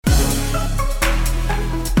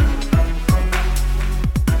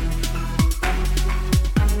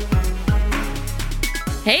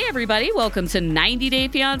Hey everybody, welcome to 90 Day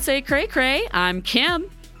Fiancé Cray Cray. I'm Kim.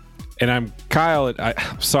 And I'm Kyle.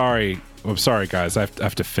 I'm sorry guys. I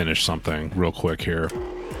have to finish something real quick here.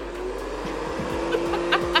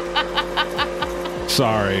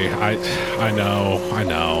 Sorry. I know.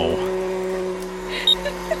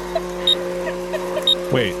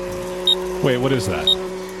 Wait, what is that?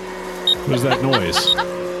 What is that noise?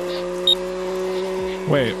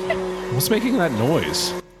 Wait, what's making that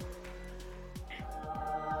noise?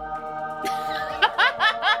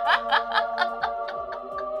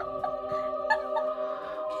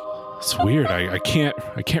 It's weird. I can't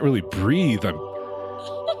really breathe.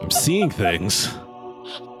 I'm seeing things.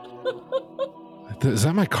 Is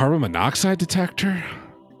that my carbon monoxide detector?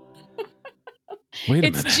 Wait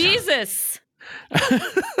a minute. It's Jesus.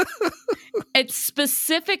 It's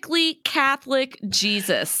specifically Catholic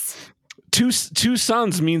Jesus. Two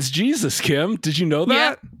sons means Jesus, Kim. Did you know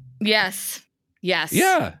that? Yep. Yes.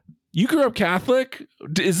 Yeah. You grew up Catholic.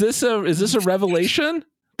 Is this a revelation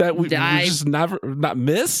that we just not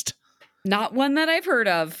missed? Not one that I've heard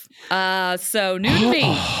of. So new to me.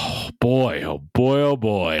 Oh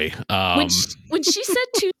boy. When she said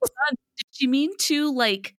two sons, did she mean two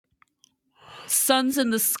like sons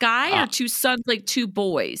in the sky or two sons like two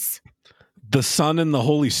boys? The Son and the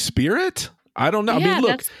Holy Spirit? I don't know. Yeah, I mean,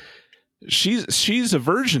 look, she's a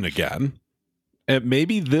virgin again. And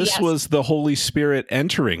maybe this was the Holy Spirit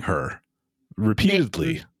entering her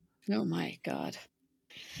repeatedly. Oh my God.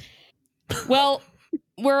 Well,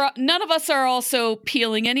 none of us are also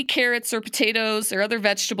peeling any carrots or potatoes or other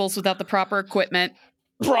vegetables without the proper equipment.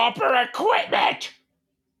 Proper equipment.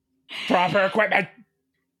 You have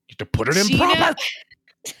to put it in proper.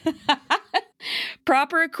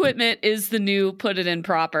 Proper equipment is the new put it in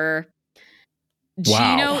proper. Wow.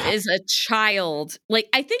 Gino is a child. Like,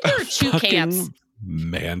 I think there are two camps.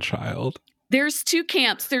 Man-child. There's two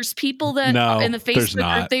camps. There's people that in the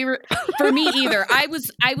Facebook group, they were for me either. I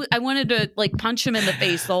wanted to like punch him in the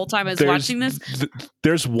face the whole time I was watching this.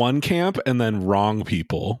 There's one camp and then wrong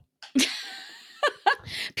people.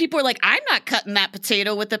 People are like, I'm not cutting that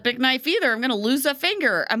potato with a big knife either. I'm going to lose a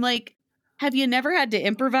finger. I'm like, have you never had to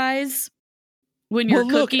improvise when you're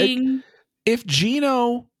cooking? Look, if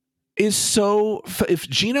Gino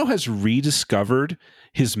has rediscovered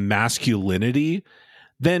his masculinity,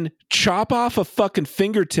 then chop off a fucking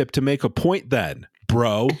fingertip to make a point then,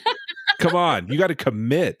 bro. Come on. You got to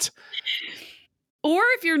commit. Or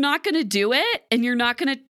if you're not going to do it and you're not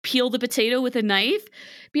going to peel the potato with a knife,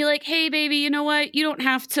 be like, hey, baby, you know what? You don't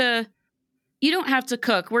have to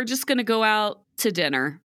cook. We're just going to go out to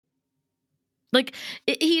dinner. Like,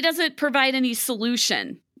 he doesn't provide any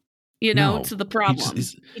solution, to the problem.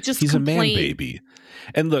 He's a man baby.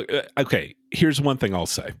 And look, okay, here's one thing I'll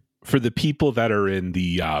say. For the people that are in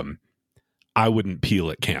the I wouldn't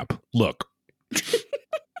peel it camp, look,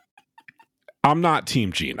 I'm not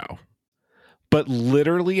Team Gino. But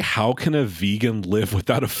literally, how can a vegan live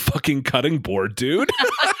without a fucking cutting board, dude?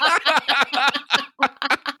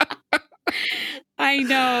 I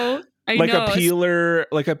know. A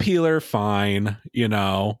peeler, fine,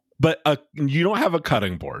 but you don't have a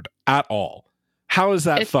cutting board at all. How is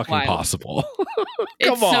that fucking possible?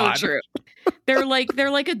 Come on. So true. They're like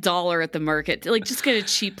 $1 at the market. Like, just get a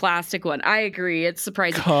cheap plastic one. I agree. It's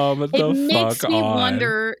surprising. It makes me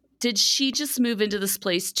wonder, did she just move into this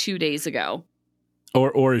place 2 days ago?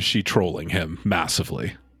 Or is she trolling him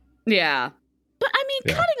massively? Yeah. But I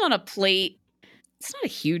mean, cutting on a plate, it's not a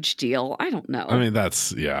huge deal. I don't know. I mean,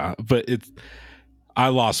 but I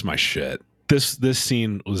lost my shit. This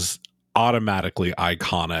scene was automatically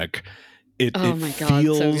iconic. Oh my God,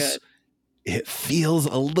 so good. It feels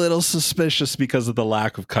a little suspicious because of the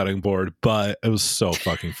lack of cutting board, but it was so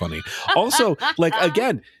fucking funny. Also, like,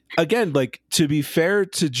 again, like, to be fair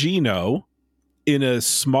to Gino, in a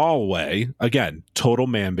small way, again, total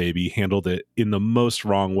man baby, handled it in the most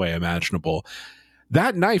wrong way imaginable.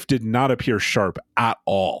 That knife did not appear sharp at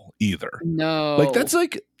all either. No. Like, that's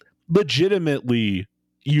like legitimately,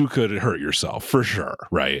 you could hurt yourself for sure,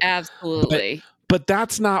 right? Absolutely. But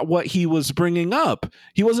that's not what he was bringing up.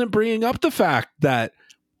 He wasn't bringing up the fact that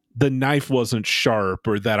the knife wasn't sharp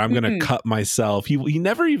or that I'm going to cut myself. He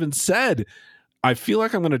never even said, I feel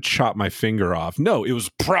like I'm going to chop my finger off. No, it was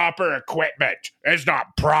proper equipment. It's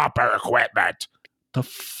not proper equipment. The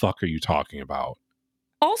fuck are you talking about?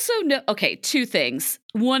 Also, no. Okay, two things.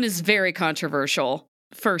 One is very controversial.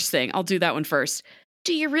 First thing, I'll do that one first.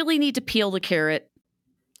 Do you really need to peel the carrot?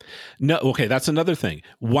 No, okay, that's another thing.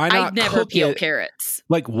 Why not I never peel it, carrots.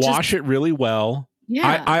 Like, wash it really well.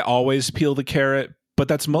 Yeah. I always peel the carrot, but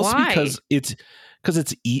that's mostly because it's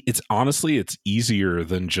honestly, it's easier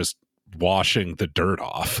than just washing the dirt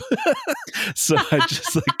off. So I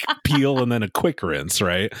just like peel and then a quick rinse,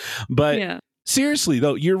 right? But seriously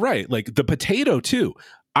though, you're right. Like the potato too.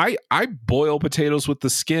 I boil potatoes with the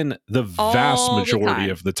skin the vast majority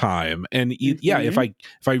of the time. And if I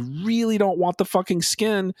really don't want the fucking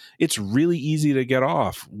skin, it's really easy to get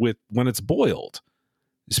off with when it's boiled.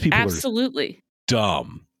 These people absolutely are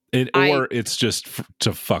dumb. Or it's just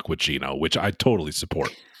to fuck with Gino, which I totally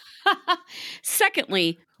support.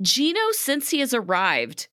 Secondly, Gino, since he has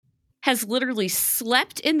arrived, has literally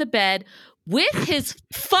slept in the bed with his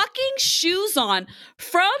fucking shoes on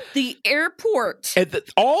from the airport. And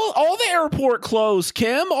all the airport clothes,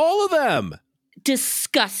 Kim, all of them.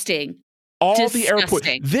 Disgusting. The airport.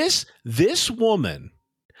 This woman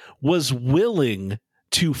was willing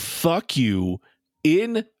to fuck you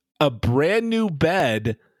in a brand new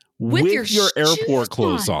bed with your airport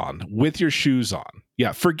clothes on, with your shoes on.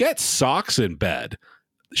 Yeah, forget socks in bed.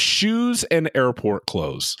 Shoes and airport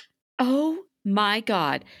clothes. Oh my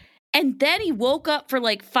God. And then he woke up for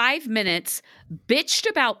like 5 minutes, bitched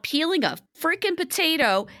about peeling a freaking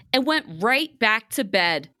potato, and went right back to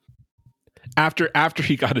bed. After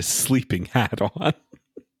he got his sleeping hat on.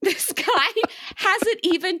 This guy hasn't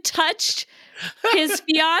even touched his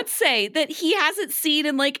fiance that he hasn't seen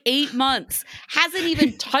in like 8 months. Hasn't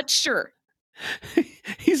even touched her.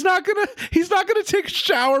 He's not gonna take a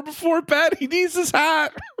shower before bed. He needs his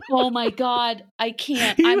hat. Oh my God, I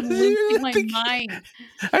can't. I'm losing my mind.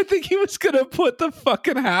 I think he was gonna put the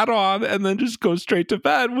fucking hat on and then just go straight to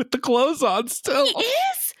bed with the clothes on still. He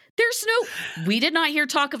is. We did not hear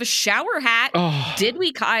talk of a shower hat. Oh. Did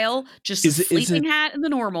we, Kyle? Just a sleeping hat and the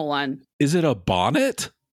normal one. Is it a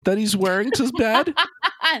bonnet that he's wearing to bed? It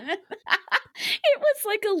was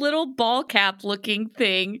like a little ball cap looking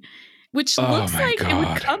thing. Which looks like it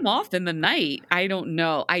would come off in the night. I don't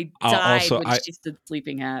know. I died when she said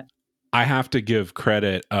sleeping hat. I have to give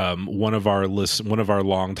credit. One of our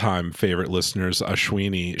longtime favorite listeners,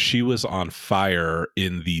 Ashwini, she was on fire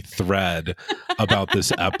in the thread about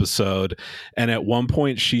this episode. And at one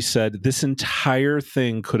point she said, this entire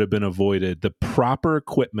thing could have been avoided. The proper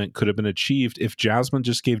equipment could have been achieved if Jasmine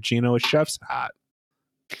just gave Gino a chef's hat.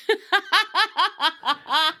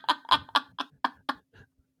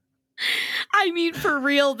 I mean, for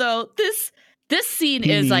real though, this scene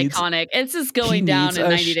is iconic. It's just going down in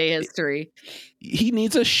 90-day history. He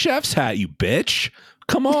needs a chef's hat, you bitch.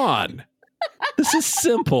 Come on. This is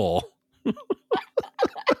simple.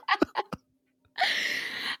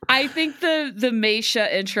 I think the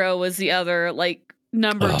Meisha intro was the other like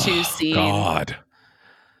number 2 scene. God.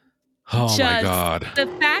 Oh just my God. The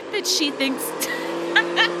fact that she thinks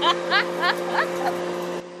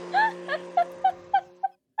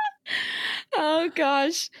oh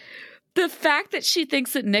gosh. The fact that she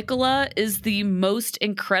thinks that Nicola is the most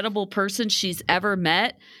incredible person she's ever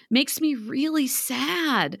met makes me really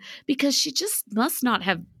sad because she just must not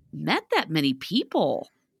have met that many people.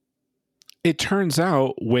 It turns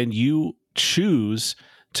out when you choose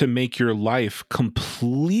to make your life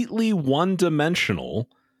completely one-dimensional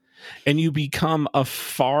and you become a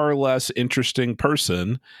far less interesting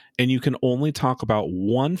person and you can only talk about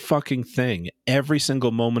one fucking thing every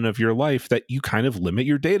single moment of your life, that you kind of limit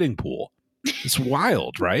your dating pool. It's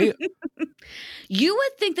wild, right? You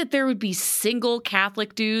would think that there would be single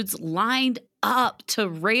Catholic dudes lined up to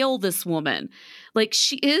rail this woman. Like,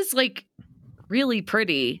 she is like really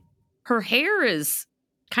pretty. Her hair is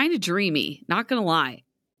kind of dreamy, not gonna lie.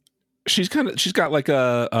 She's got like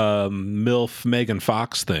a MILF Megan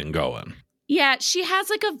Fox thing going. Yeah, she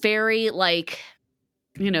has like a very like,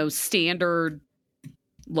 standard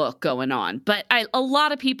look going on. But a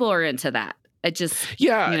lot of people are into that. It just,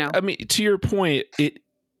 I mean, to your point,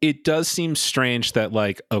 it does seem strange that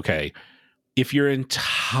like, okay, if your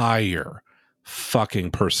entire fucking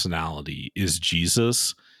personality is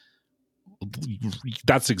Jesus,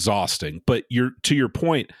 that's exhausting. But to your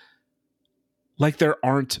point, like there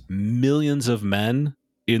aren't millions of men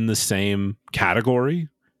in the same category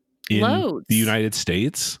in the United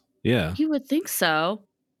States. Yeah. You would think so.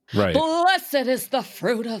 Right. Blessed is the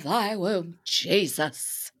fruit of thy womb,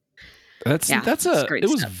 Jesus. It seems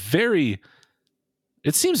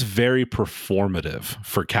very performative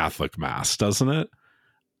for Catholic Mass, doesn't it?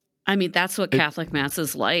 I mean, that's what Catholic Mass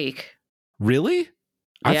is like. Really?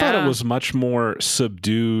 I thought it was much more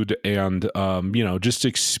subdued and, just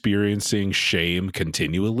experiencing shame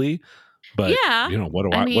continually. But, what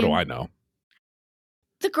do I know?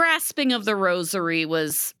 The grasping of the rosary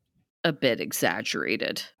was a bit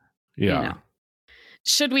exaggerated. Yeah.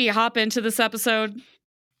 Should we hop into this episode?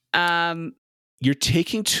 You're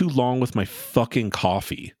taking too long with my fucking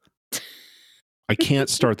coffee. I can't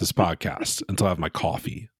start this podcast until I have my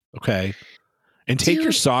coffee. Okay. And take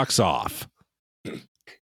your socks off.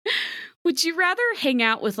 Would you rather hang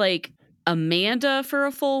out with like Amanda for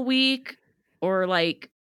a full week or like,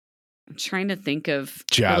 I'm trying to think of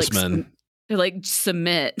Jasmine or like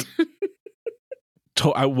submit?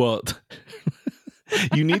 Well,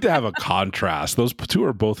 you need to have a contrast. Those two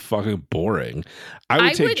are both fucking boring. I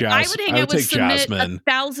would take I would hang out with Submit Jasmine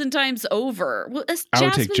 1,000 times over. Well, I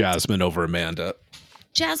would take Jasmine over Amanda.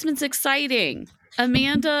 Jasmine's exciting.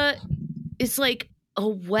 Amanda is like a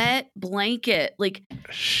wet blanket. Like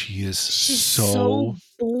she's so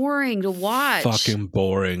boring to watch. Fucking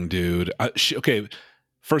boring, dude. Okay.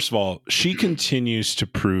 First of all, she continues to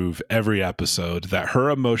prove every episode that her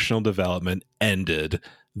emotional development ended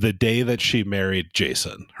the day that she married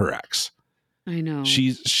Jason, her ex. I know.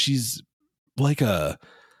 She's like her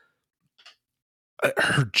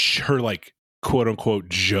like quote unquote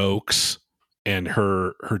jokes and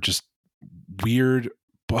her just weird.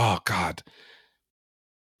 Oh God.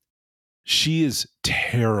 She is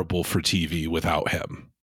terrible for TV without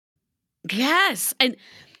him. Yes. And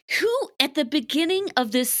who at the beginning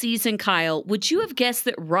of this season, Kyle, would you have guessed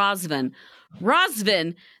that Razvan,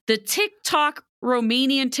 the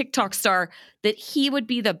Romanian TikTok star, that he would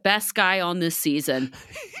be the best guy on this season?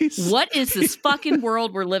 What is this fucking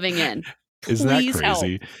world we're living in? Please Isn't that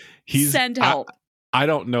crazy? Help. Send help. I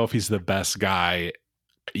don't know if he's the best guy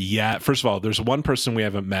yet. First of all, there's one person we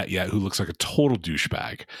haven't met yet who looks like a total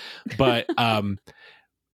douchebag. But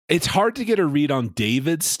it's hard to get a read on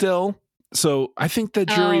David still. So I think the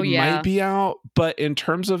jury might be out, but in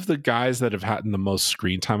terms of the guys that have had the most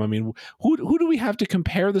screen time, I mean, who do we have to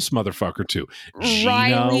compare this motherfucker to?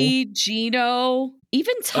 Riley, Gino,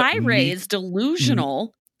 even Tyree is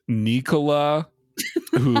delusional. Nicola,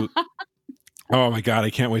 who, oh my God, I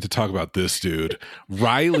can't wait to talk about this dude.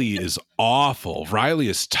 Riley is awful. Riley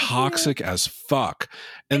is toxic as fuck.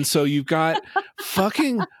 And so you've got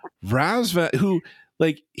fucking Razvan, who,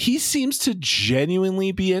 like, he seems to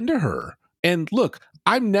genuinely be into her. And look,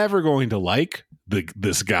 I'm never going to like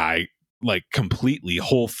this guy like completely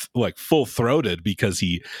full throated because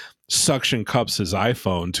he suction cups his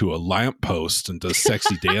iPhone to a lamppost and does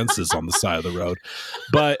sexy dances on the side of the road.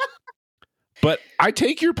 But I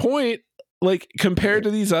take your point. Like, compared to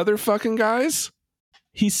these other fucking guys,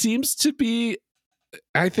 he seems to be.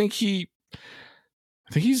 I think he's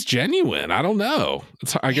genuine. I don't know.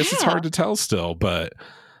 I guess it's hard to tell still, but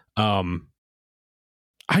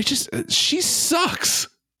she sucks.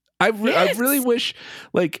 I really wish,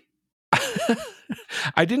 like,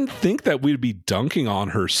 I didn't think that we'd be dunking on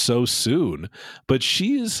her so soon, but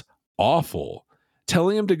she's awful.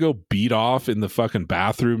 Telling him to go beat off in the fucking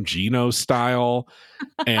bathroom, Gino style,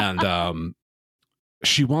 and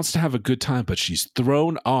she wants to have a good time, but she's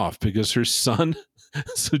thrown off because her son,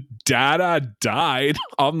 so Dada died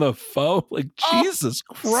on the phone. Like, Jesus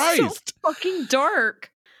Christ, so fucking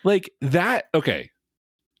dark. Like that. Okay.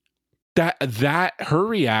 That her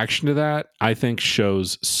reaction to that, I think,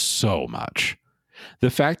 shows so much. The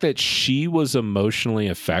fact that she was emotionally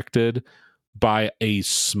affected by a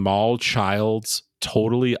small child's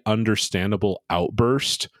totally understandable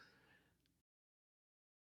outburst.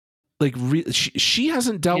 Like, she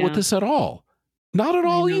hasn't dealt with this at all. Not at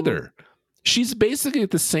all either. She's basically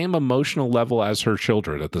at the same emotional level as her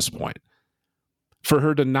children at this point. For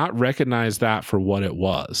her to not recognize that for what it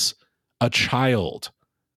was, a child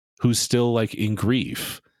who's still like in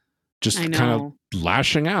grief, just kind of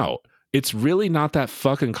lashing out. It's really not that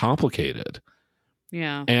fucking complicated.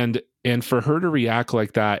 Yeah. And for her to react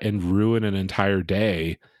like that and ruin an entire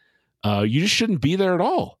day, you just shouldn't be there at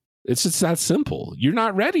all. It's just that simple. You're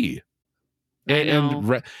not ready.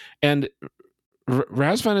 And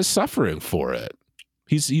Razvan is suffering for it.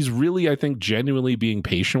 He's really, I think, genuinely being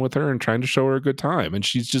patient with her and trying to show her a good time. And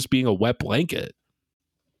she's just being a wet blanket.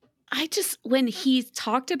 When he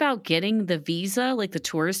talked about getting the visa, like the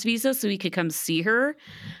tourist visa, so he could come see her,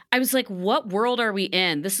 I was like, what world are we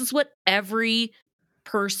in? This is what every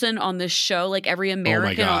person on this show, like every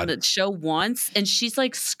American on the show wants. And she's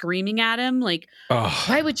like screaming at him, like,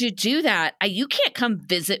 why would you do that? You can't come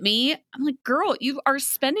visit me. I'm like, girl, you are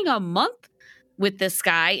spending a month with this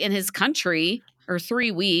guy in his country, or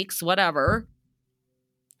 3 weeks, whatever.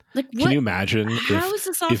 Like, what? Can you imagine? How is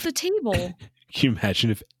this off the table? Can you imagine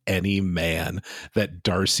if any man that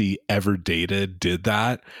Darcy ever dated did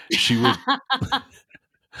that? She would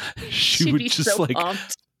she would just so like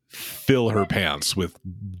pumped. Fill her pants with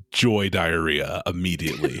joy diarrhea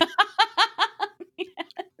immediately.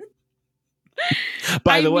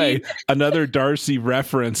 By the way, another Darcy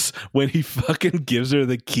reference when he fucking gives her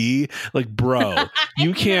the key. Like, bro,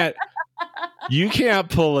 you can't You can't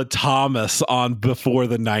pull a Thomas on before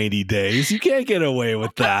the 90 days. You can't get away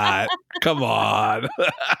with that. Come on.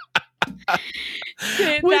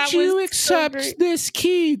 Would you accept this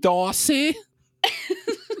key, Darcy?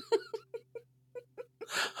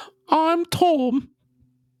 I'm Tom.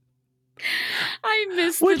 I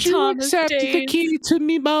miss Would the you Thomas accept days. the key to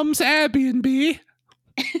me mum's Airbnb?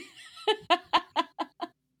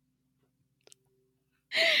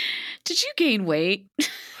 Did you gain weight?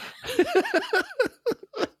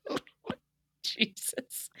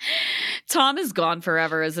 Jesus. Tom is gone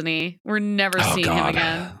forever, isn't he? We're never seeing him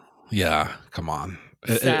again. Yeah, come on.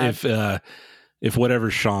 Sad. If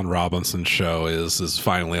whatever Sean Robinson's show is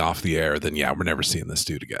finally off the air, then yeah, we're never seeing this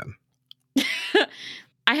dude again.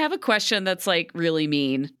 I have a question that's like really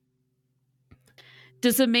mean.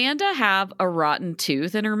 Does Amanda have a rotten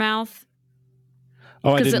tooth in her mouth?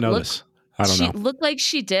 Oh, I didn't notice. I don't know. She looked like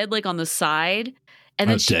she did, like on the side, and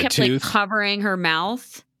then she kept like covering her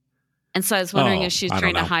mouth. And so I was wondering if she's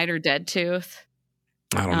trying to hide her dead tooth.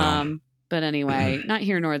 I don't know. But anyway, not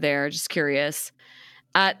here nor there. Just curious.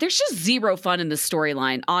 There's just zero fun in this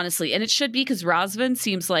storyline, honestly. And it should be because Razvan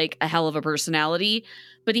seems like a hell of a personality,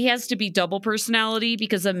 but he has to be double personality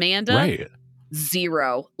because Amanda,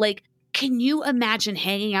 zero. Like, can you imagine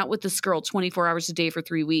hanging out with this girl 24 hours a day for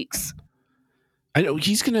 3 weeks? I know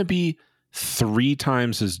he's going to be 3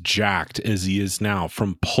 times as jacked as he is now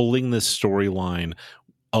from pulling this storyline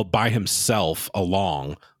by himself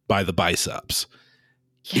along by the biceps.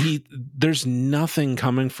 Yeah. There's nothing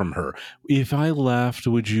coming from her. If I left,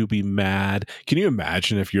 would you be mad? Can you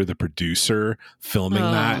imagine if you're the producer filming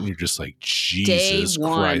that and you're just like, Jesus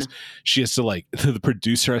Christ. She has to like, the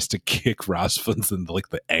producer has to kick Razvan's in like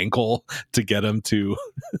the ankle to get him to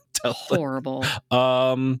tell horrible.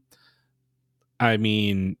 I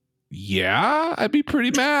mean, yeah, I'd be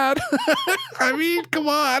pretty mad. I mean, come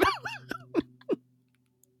on.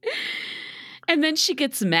 And then she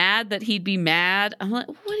gets mad that he'd be mad. I'm like,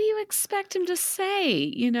 what do you expect him to say?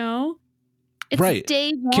 You know, it's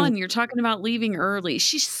day one. You're talking about leaving early.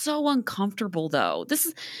 She's so uncomfortable, though.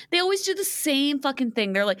 They always do the same fucking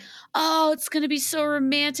thing. They're like, oh, it's going to be so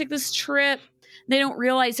romantic, this trip. They don't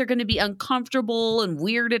realize they're going to be uncomfortable and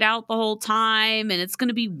weirded out the whole time. And it's going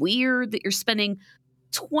to be weird that you're spending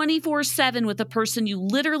 24/7 with a person you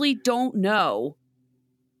literally don't know.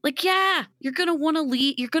 Like, yeah, you're going to want to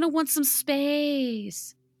leave. You're going to want some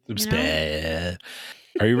space. Some space.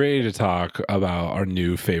 Are you ready to talk about our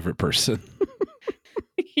new favorite person?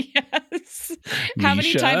 Yes. How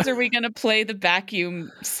many times are we going to play the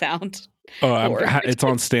vacuum sound? Oh, it's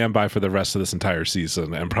on standby for the rest of this entire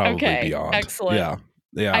season and probably beyond. Excellent.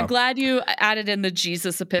 Yeah. I'm glad you added in the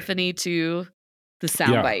Jesus epiphany to the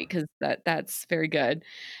soundbite because that's very good.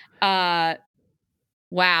 Wow.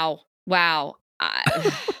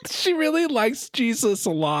 She really likes Jesus a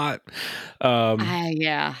lot.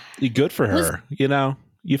 Yeah. Good for her. You know,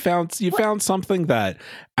 you found something that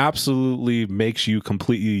absolutely makes you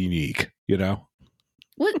completely unique. You know,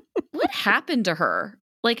 what happened to her?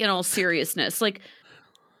 Like, in all seriousness, like,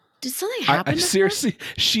 did something happen? Seriously,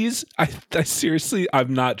 I seriously,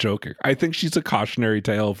 I'm not joking. I think she's a cautionary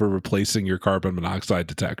tale for replacing your carbon monoxide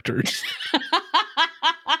detectors.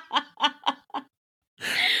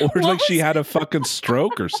 Or like she had a fucking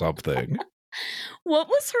stroke or something. What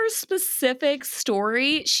was her specific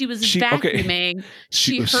story? She was vacuuming. Okay.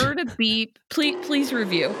 She heard a beep. Please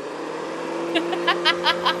review. Is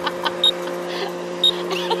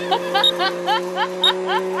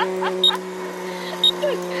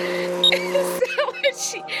that what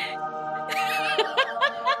she...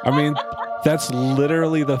 I mean, that's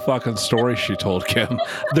literally the fucking story she told Kim.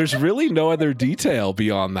 There's really no other detail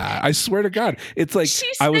beyond that. I swear to God. It's like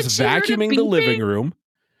I was vacuuming the living room.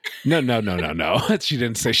 No. She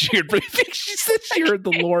didn't say she heard breathing. She said she heard the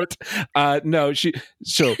Lord. No, she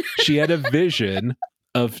had a vision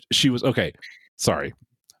of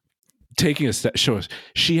taking a step,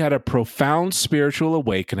 she had a profound spiritual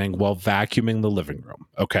awakening while vacuuming the living room.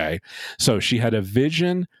 Okay. So she had a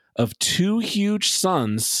vision of 2 huge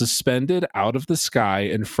suns suspended out of the sky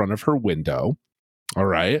in front of her window. All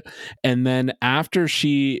right. And then after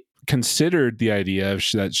she considered the idea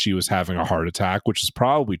that she was having a heart attack, which is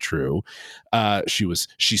probably true, she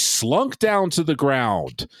slunk down to the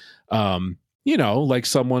ground, like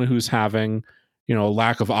someone who's having, a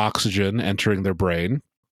lack of oxygen entering their brain.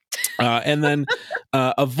 And then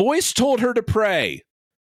a voice told her to pray.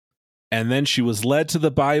 And then she was led to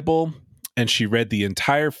the Bible and she read the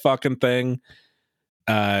entire fucking thing,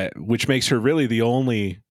 which makes her really the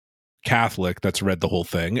only Catholic that's read the whole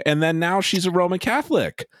thing. And then now she's a Roman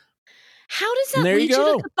Catholic. How does And that there you lead you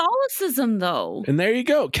go. to Catholicism, though? And there you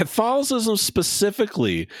go. Catholicism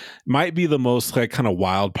specifically might be the most like kind of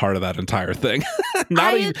wild part of that entire thing.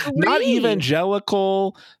 not not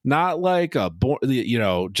evangelical, not like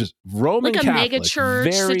just Roman like a Catholic, mega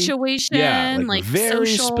church situation, like very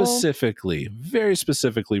social. very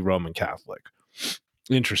specifically Roman Catholic.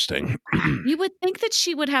 Interesting. You would think that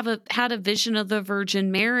she would have had a vision of the Virgin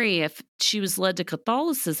Mary if she was led to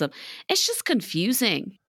Catholicism. It's just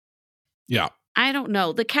confusing. Yeah. I don't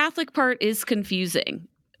know. The Catholic part is confusing,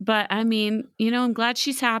 but I mean, I'm glad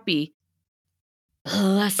she's happy.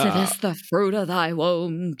 Blessed is the fruit of thy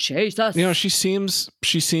womb, Jesus. She seems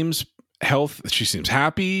she seems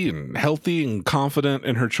happy and healthy and confident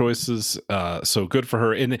in her choices. So good for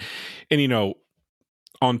her. And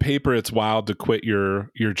on paper, it's wild to quit your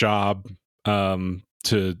job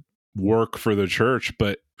to work for the church,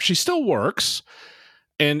 but she still works,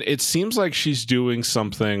 and it seems like she's doing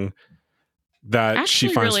something that actually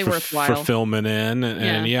she finds really worthwhile fulfillment in.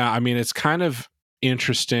 And I mean, it's kind of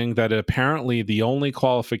interesting that apparently the only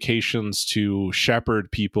qualifications to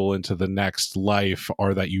shepherd people into the next life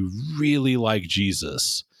are that you really like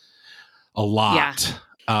Jesus a lot,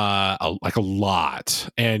 like a lot,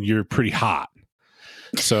 and you're pretty hot.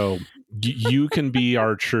 So you can be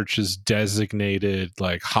our church's designated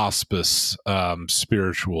like hospice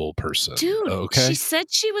spiritual person. Dude, okay. She said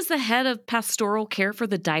she was the head of pastoral care for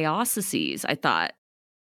the dioceses, I thought.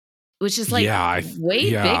 Which is like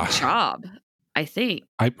big job, I think.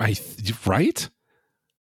 I right?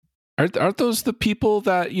 Aren't those the people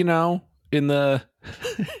that, in the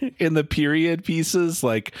in the period pieces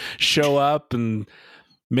like show up and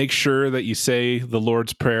make sure that you say the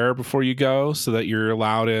Lord's Prayer before you go so that you're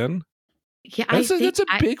allowed in? Yeah, that's a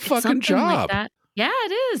big fucking job. Like that. Yeah,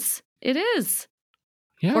 it is. It is.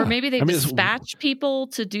 Yeah. Or maybe they dispatch people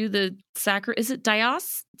to do the sacrament. Is it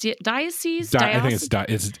diocese? I think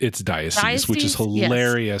it's diocese, which is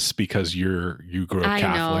hilarious because you grew up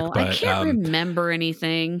Catholic. Know. But I can't remember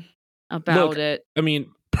anything about it. I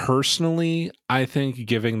mean, personally, I think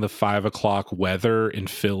giving the 5 o'clock weather in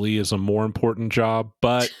Philly is a more important job,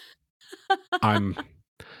 but I'm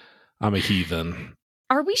a heathen.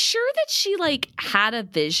 Are we sure that she had a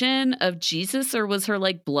vision of Jesus, or was her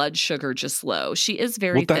blood sugar just low? She is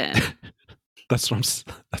very thin. That's what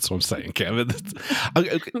I'm saying, Kevin.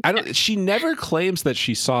 She never claims that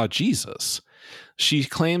she saw Jesus. She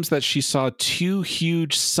claims that she saw 2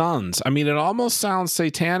 huge suns. I mean, it almost sounds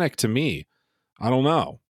satanic to me. I don't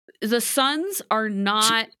know. The suns are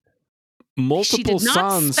not multiple suns. She did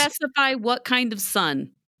not specify what kind of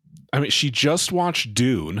sun. I mean, she just watched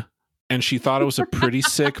Dune, and she thought it was a pretty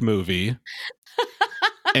sick movie.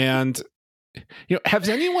 And has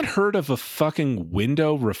anyone heard of a fucking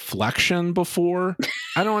window reflection before?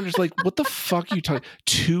 I don't understand. What the fuck are you talking?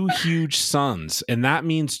 2 huge suns, and that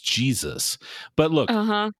means Jesus. But look,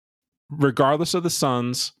 regardless of the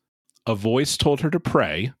suns, a voice told her to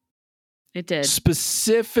pray. It did.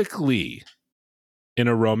 Specifically in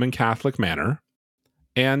a Roman Catholic manner.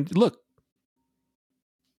 And look,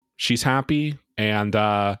 she's happy. And,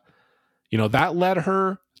 that led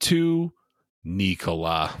her to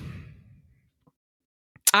Nicola.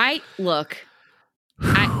 I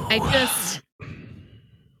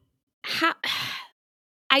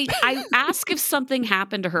ask if something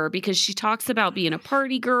happened to her because she talks about being a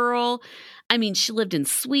party girl. I mean, she lived in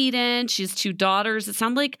Sweden. She has 2 daughters. It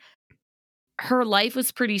sounded like her life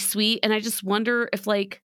was pretty sweet. And I just wonder if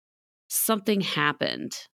something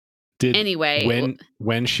happened. Anyway,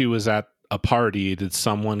 when she was at a party, did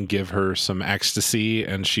someone give her some ecstasy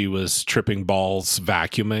and she was tripping balls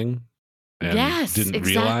vacuuming? And didn't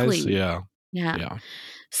realize? Yeah.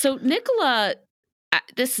 So Nicola,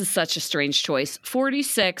 this is such a strange choice.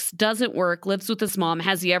 46, doesn't work, lives with his mom.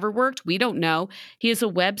 Has he ever worked? We don't know. He has a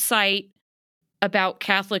website about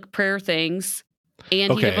Catholic prayer things,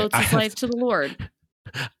 and he devotes his life to the Lord.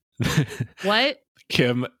 What?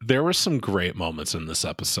 Kim, there were some great moments in this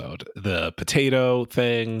episode. The potato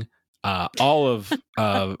thing, all of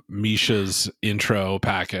Misha's intro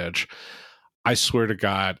package. I swear to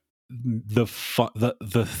God, the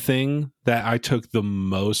thing that I took the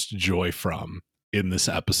most joy from in this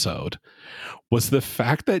episode was the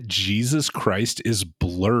fact that Jesus Christ is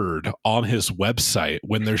blurred on his website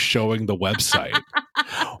when they're showing the website.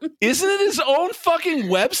 Isn't it his own fucking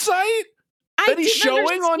website that he's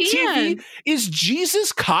showing on TV? Is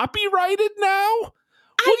Jesus copyrighted now?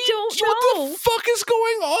 What the fuck is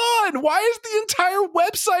going on? Why is the entire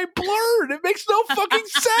website blurred? It makes no fucking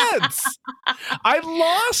sense. I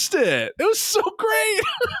lost it. It was so great.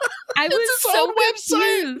 I was so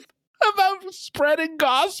website about spreading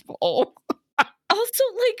gospel. Also,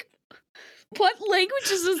 What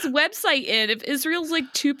language is this website in? If Israel's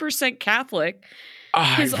like 2% Catholic,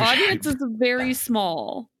 his audience is very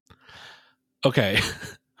small. Okay.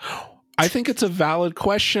 I think it's a valid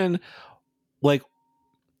question. Like,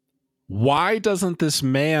 why doesn't this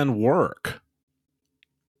man work?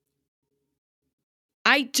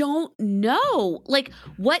 I don't know. Like,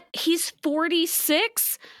 what? He's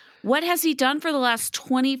 46. What has he done for the last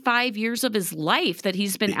 25 years of his life that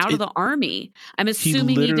he's been out of the army? I'm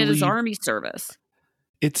assuming he did his army service.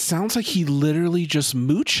 It sounds like he literally just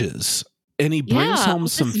mooches, and he brings home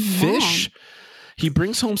some fish. He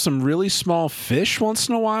brings home some really small fish once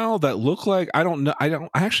in a while that look like, I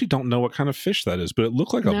actually don't know what kind of fish that is, but it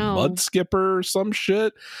looked like a mud skipper or some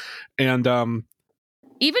shit. And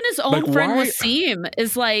even his own friend Wasim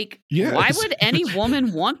is like, why would any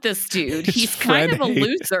woman want this dude? He's kind of a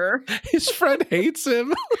loser. His friend hates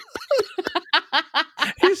him.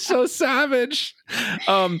 He's so savage.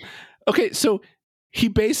 Okay, so he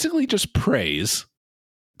basically just prays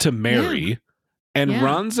to Mary and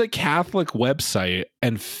runs a Catholic website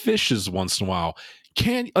and fishes once in a while.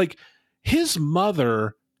 His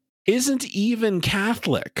mother isn't even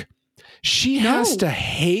Catholic. She has to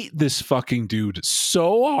hate this fucking dude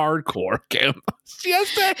so hardcore, Kim. She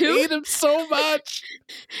has to hate him so much.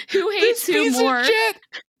 Who hates who more?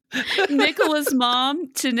 Nicola's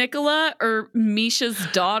mom to Nicola or Misha's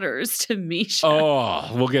daughters to Misha?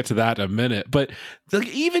 Oh, we'll get to that in a minute. But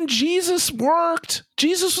even Jesus worked.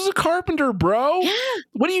 Jesus was a carpenter, bro. Yeah.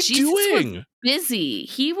 What are you doing? Was busy.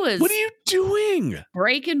 He was. What are you doing?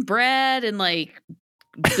 Breaking bread and like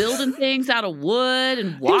building things out of wood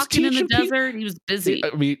and walking in the desert. He was busy.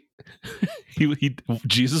 I mean,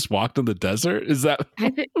 Jesus walked in the desert. Is that? I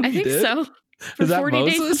think so. For 40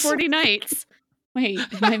 days and 40 nights. Wait,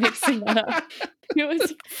 am I mixing that up? It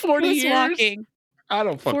was 40 years walking. I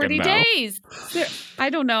don't fucking 40 know. 40 days. I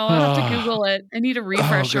don't know. I'll have to Google it. I need a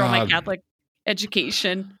refresher on my Catholic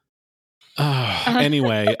education.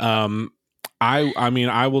 Anyway, I mean,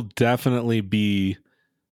 I will definitely be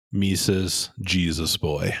Misa's Jesus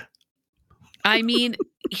boy. I mean,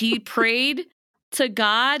 he prayed to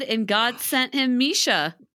God and God sent him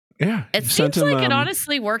Misha. Yeah. It seems like it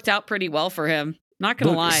honestly worked out pretty well for him. Not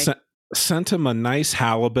going to lie. Sent him a nice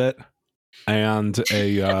halibut and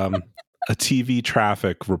a TV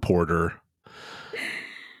traffic reporter.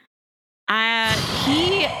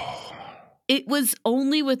 It was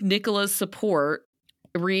only with Nicola's support,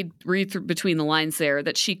 read through between the lines there,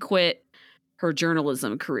 that she quit her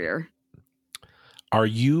journalism career. Are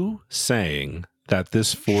you saying that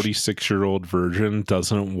this 46-year-old virgin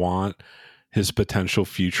doesn't want his potential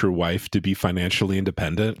future wife to be financially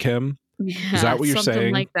independent, Kim? Yeah, is that what you're saying?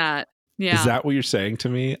 Something like that. Yeah. Is that what you're saying to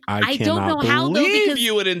me? I don't know how, though, because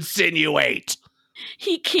you would insinuate.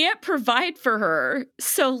 He can't provide for her.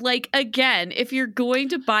 So, like, again, if you're going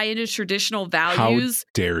to buy into traditional values,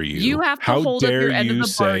 how dare you? You have to hold up your end of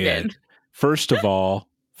the bargain. It? First of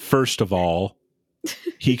all,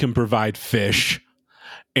 he can provide fish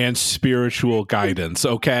and spiritual guidance,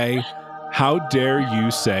 okay? How dare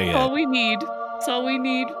you say it? All we need. It's all we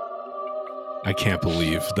need. I can't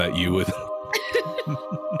believe that you would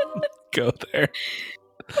go there.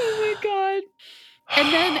 Oh my God.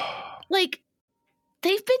 And then, like,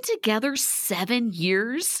 they've been together 7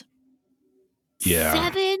 years.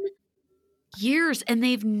 Yeah. 7 years, and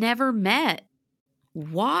they've never met.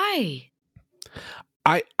 Why?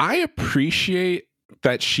 I appreciate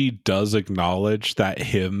that she does acknowledge that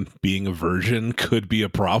him being a virgin could be a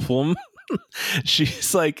problem.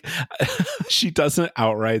 She's like, she doesn't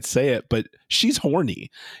outright say it, but she's horny.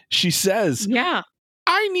 She says, yeah,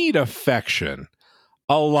 I need affection.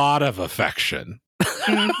 A lot of affection.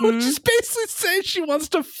 Mm-hmm. Which is basically saying she wants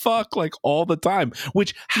to fuck like all the time.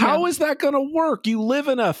 Which, how is that going to work? You live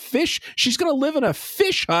in a fish. She's going to live in a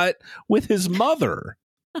fish hut with his mother.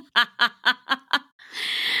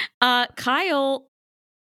 Kyle,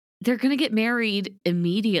 they're going to get married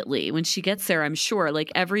immediately when she gets there, I'm sure,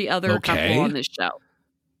 like every other couple on this show.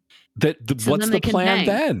 So what's the plan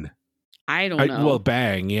then? I don't know. Well,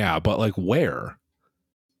 bang, yeah, but like where?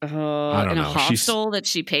 I don't know. A hostel that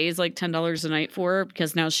she pays like $10 a night for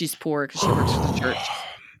because now she's poor because she works for the church.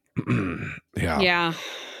 Yeah.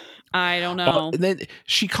 I don't know. And then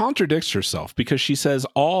she contradicts herself because she says,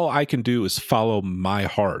 all I can do is follow my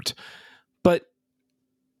heart. But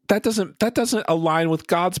that doesn't align with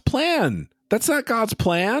God's plan. That's not God's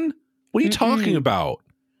plan. What are you talking about?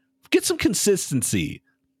 Get some consistency.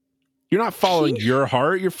 You're not following your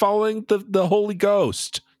heart. You're following the Holy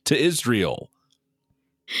Ghost to Israel.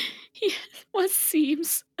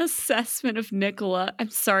 Wasim's assessment of Nicola. I'm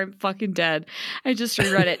sorry, I'm fucking dead. I just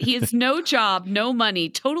reread it. He has no job, no money,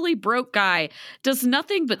 totally broke guy, does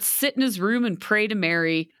nothing but sit in his room and pray to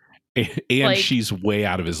Mary. And she's way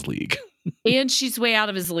out of his league. And she's way out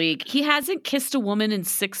of his league. He hasn't kissed a woman in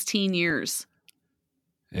 16 years.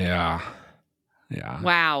 Yeah.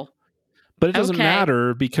 Wow. But it doesn't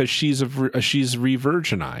matter because she's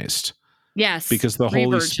re-virginized. Yes. Because the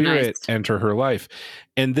Holy Spirit enter her life.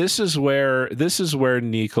 And this is where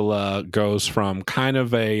Nicola goes from kind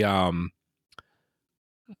of a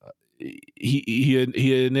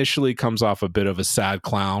he initially comes off a bit of a sad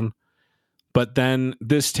clown, but then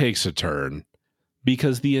this takes a turn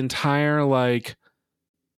because the entire like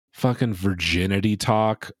fucking virginity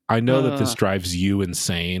talk, I know that this drives you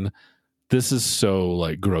insane. This is so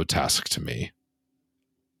like grotesque to me.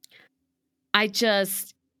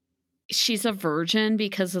 She's a virgin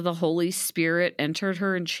because of the Holy Spirit entered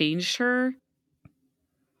her and changed her.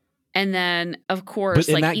 And then, of course,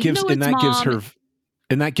 that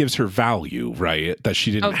gives her value, right? That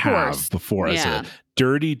she didn't have before as a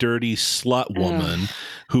dirty slut woman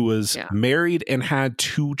who was married and had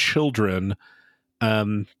 2 children.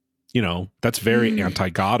 That's very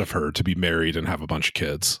anti-God of her to be married and have a bunch of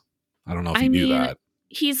kids. I don't know if you knew that.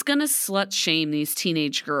 He's going to slut shame these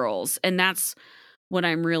teenage girls. And that's what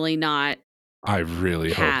I'm really not. I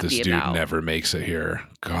really hope this dude never makes it here.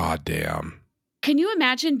 God damn. Can you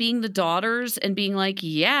imagine being the daughters and being like,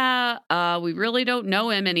 we really don't know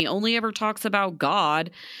him and he only ever talks about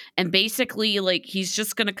God. And basically, like, he's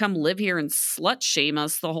just going to come live here and slut shame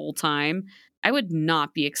us the whole time. I would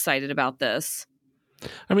not be excited about this.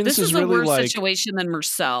 I mean, this is really a worse situation than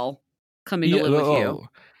Marcel coming to live with you.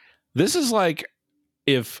 This is like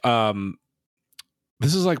if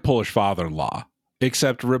this is like Polish father-in-law,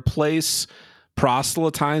 except replace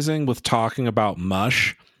proselytizing with talking about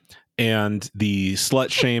mush and the slut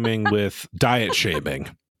shaming with diet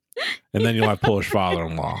shaming. And then you'll have Polish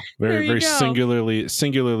father-in-law. Very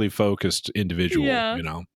singularly focused individual,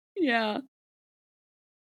 Yeah.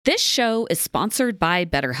 This show is sponsored by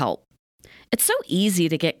BetterHelp. It's so easy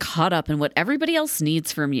to get caught up in what everybody else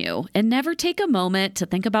needs from you and never take a moment to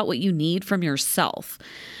think about what you need from yourself.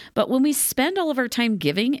 But when we spend all of our time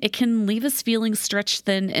giving, it can leave us feeling stretched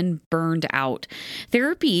thin and burned out.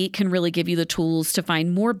 Therapy can really give you the tools to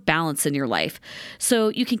find more balance in your life so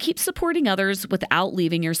you can keep supporting others without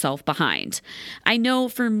leaving yourself behind. I know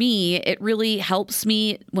for me, it really helps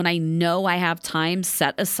me when I know I have time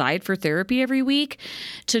set aside for therapy every week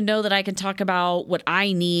to know that I can talk about what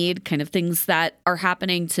I need, kind of things that are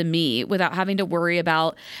happening to me without having to worry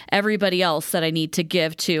about everybody else that I need to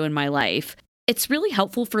give to in my life. It's really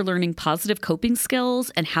helpful for learning positive coping skills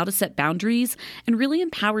and how to set boundaries and really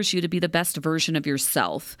empowers you to be the best version of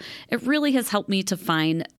yourself. It really has helped me to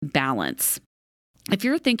find balance. If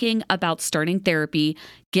you're thinking about starting therapy,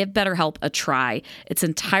 give BetterHelp a try. It's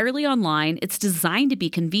entirely online. It's designed to be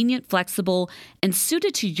convenient, flexible, and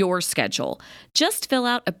suited to your schedule. Just fill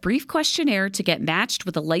out a brief questionnaire to get matched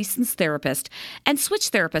with a licensed therapist and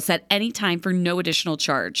switch therapists at any time for no additional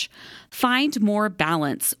charge. Find more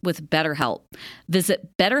balance with BetterHelp.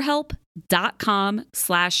 Visit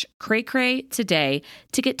BetterHelp.com/cray today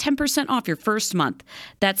to get 10% off your first month.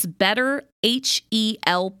 That's BetterHelp.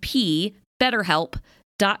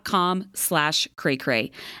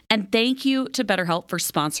 BetterHelp.com/cray. And thank you to BetterHelp for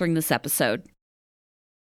sponsoring this episode.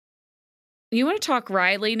 You want to talk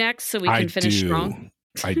Riley next so we can finish strong?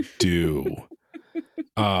 I do.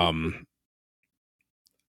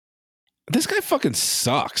 This guy fucking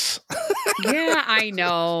sucks. Yeah, I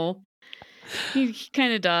know. He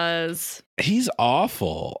kind of does. He's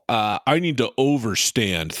awful. I need to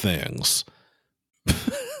overstand things.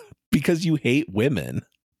 Because you hate women.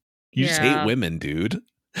 You just hate women, dude.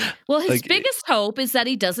 Well, his biggest hope is that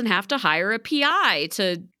he doesn't have to hire a PI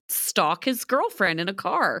to stalk his girlfriend in a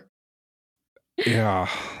car. Yeah.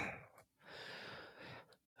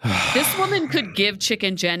 This woman could give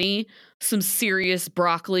Chicken Jenny some serious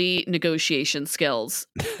broccoli negotiation skills.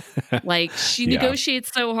 Like, she negotiates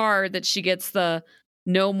so hard that she gets the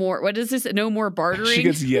no more, what is this? No more bartering? She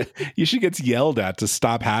gets yelled at to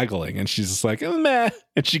stop haggling, and she's just like, meh,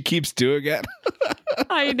 and she keeps doing it.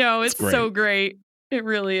 I know, it's so great. It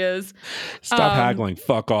really is. Stop haggling,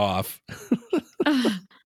 fuck off.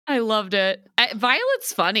 I loved it.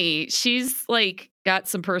 Violet's funny. She's like got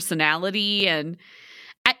some personality, and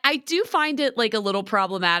I do find it like a little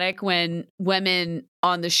problematic when women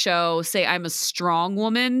on the show say I'm a strong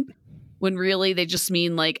woman, when really they just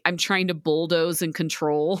mean like I'm trying to bulldoze and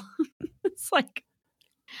control. It's like,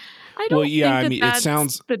 I Well, don't yeah, think I that mean, it that's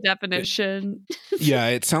sounds, the definition. yeah,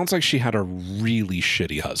 it sounds like she had a really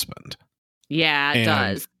shitty husband. Yeah, it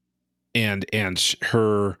And, does.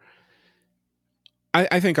 her,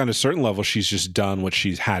 I think on a certain level, she's just done what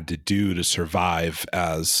she's had to do to survive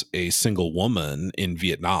as a single woman in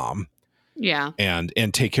Vietnam Yeah. and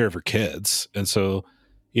take care of her kids. And so,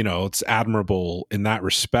 it's admirable in that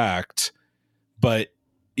respect. But,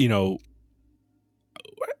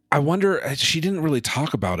 I wonder, she didn't really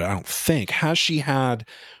talk about it, I don't think. Has she had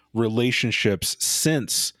relationships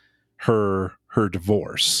since her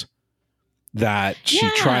divorce that she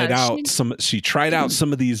tried Yeah, out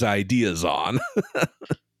some of these ideas on?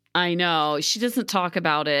 I know. She doesn't talk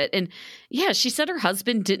about it. And yeah, she said her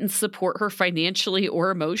husband didn't support her financially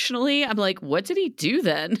or emotionally. I'm like, what did he do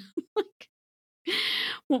then? Like,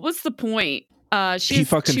 what was the point? She he has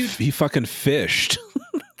fucking two. he fucking fished.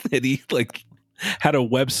 And he like had a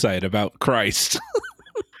website about Christ.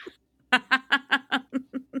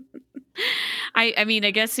 I mean,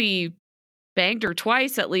 I guess he banged her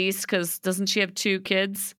twice at least, because doesn't she have 2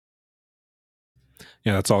 kids?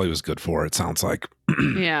 Yeah, that's all he was good for, it sounds like.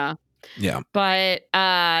 Yeah. Yeah. But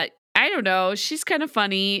I don't know. She's kind of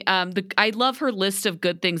funny. I love her list of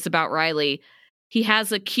good things about Riley. He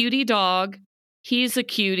has a cutie dog. He's a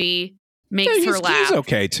cutie. Makes her laugh. He's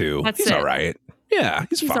okay too. That's He's it. all right. Yeah,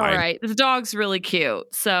 he's fine. All right. The dog's really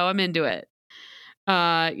cute, so I'm into it.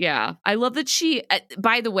 Yeah, I love that she.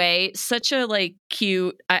 By the way, such a like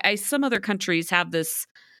cute. Some other countries have this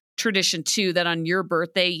tradition too that on your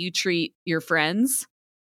birthday you treat your friends.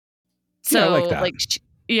 So Yeah, I like that.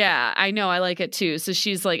 yeah, I know, I like it too. So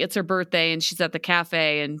she's like, it's her birthday, and she's at the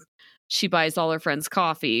cafe, and she buys all her friends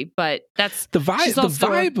coffee. But that's the vibe. she's also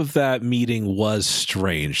The vibe of that meeting was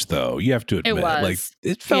strange, though. You have to admit, It was. like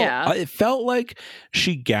it felt. Yeah. It felt like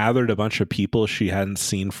she gathered a bunch of people she hadn't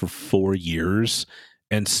seen for 4 years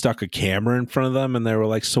and stuck a camera in front of them, and they were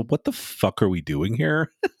like, "So what the fuck are we doing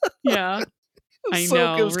here?" Yeah, I So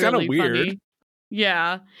know. it was kind of really weird. funny.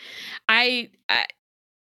 Yeah, I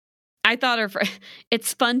thought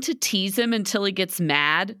it's fun to tease him until he gets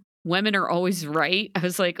mad. Women are always right. I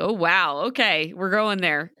was like, oh wow, okay, we're going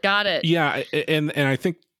there. Got it. Yeah, and I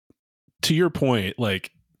think to your point,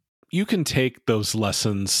 like you can take those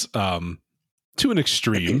lessons to an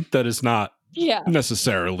extreme that is not Yeah.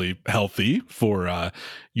 necessarily healthy for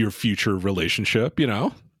your future relationship.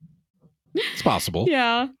 It's possible.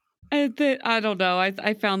 Yeah. I don't know.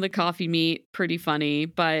 I found the coffee meet pretty funny,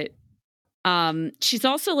 but she's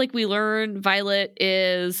also, like we learn, Violet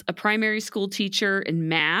is a primary school teacher in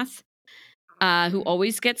math, who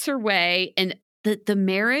always gets her way. And the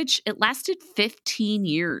marriage, it lasted 15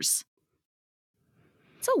 years.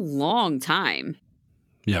 It's a long time.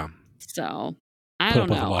 Yeah. So I Put don't up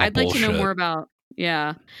with a know. lot of I'd like to know bullshit. more about,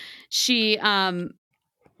 yeah. She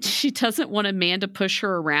doesn't want a man to push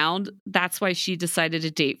her around. That's why she decided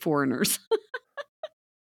to date foreigners.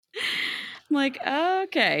 I'm like,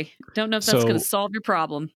 okay. Don't know if that's going to solve your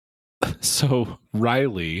problem. So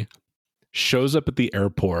Riley shows up at the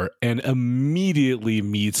airport and immediately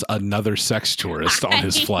meets another sex tourist on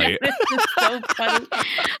his flight. This is so funny.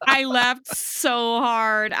 I laughed so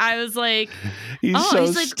hard. I was like, he's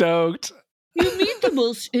like, stoked. You meet the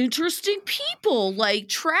most interesting people, like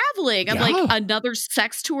traveling. I'm like, another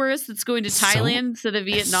sex tourist that's going to Thailand instead of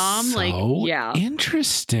Vietnam. Like, yeah.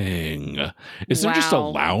 Interesting. Is there just a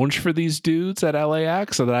lounge for these dudes at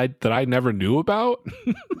LAX that I never knew about?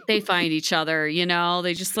 They find each other,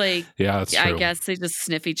 they just like, yeah, that's true. I guess they just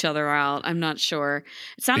sniff each other out. I'm not sure.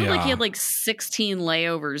 It sounded like he had like 16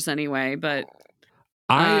 layovers anyway, but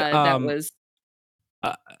that was.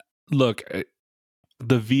 Look,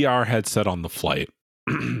 the VR headset on the flight.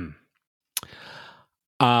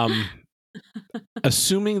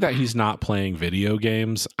 Assuming that he's not playing video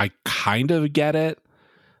games, I kind of get it,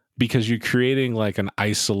 because you're creating like an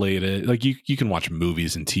isolated, like you can watch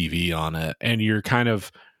movies and TV on it, and you're kind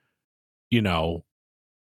of, it's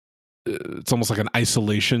almost like an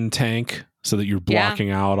isolation tank, so that you're blocking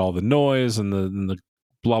out all the noise and the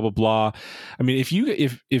blah blah blah. I mean, if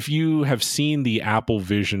you have seen the Apple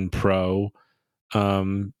Vision Pro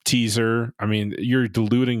teaser, I mean, you're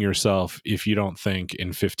deluding yourself if you don't think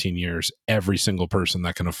in 15 years every single person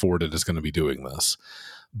that can afford it is going to be doing this.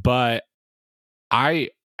 But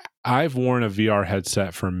I've worn a VR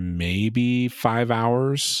headset for maybe 5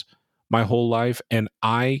 hours my whole life, and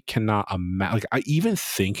I cannot imagine, like, even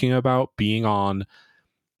thinking about being on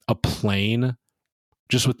a plane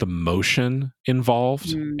just with the motion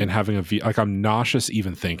involved and having like, I'm nauseous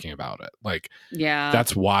even thinking about it. Like, yeah,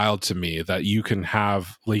 that's wild to me that you can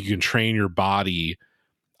have, like, you can train your body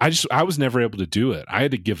I was never able to do it. I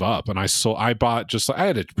had to give up, and I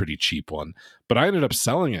had a pretty cheap one, but I ended up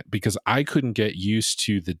selling it because I couldn't get used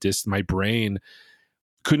to my brain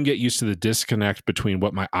couldn't get used to the disconnect between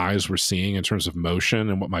what my eyes were seeing in terms of motion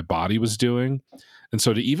and what my body was doing. And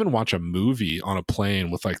so to even watch a movie on a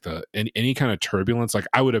plane with like any kind of turbulence, like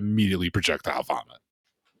I would immediately projectile vomit.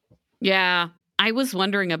 Yeah. I was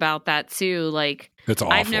wondering about that too. Like, it's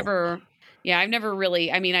awful. I've never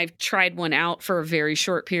really, I mean, I've tried one out for a very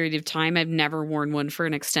short period of time. I've never worn one for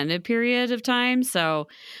an extended period of time. So,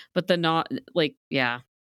 but it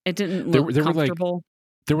didn't look comfortable.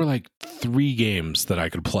 There were like 3 games that I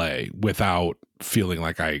could play without feeling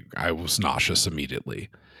like I was nauseous immediately.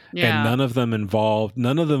 Yeah. And none of them involved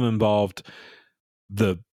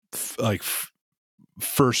the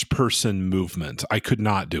first person movement. I could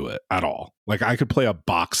not do it at all. Like I could play a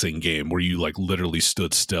boxing game where you like literally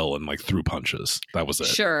stood still and like threw punches. That was it.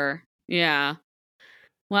 Sure. Yeah.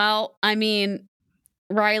 Well, I mean,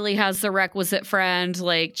 Riley has the requisite friend,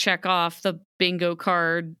 like check off the bingo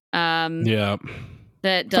card. Yeah.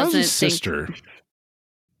 That doesn't his sister.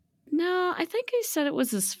 No, I think he said it was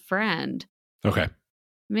his friend. Okay.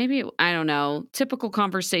 Maybe, I don't know. Typical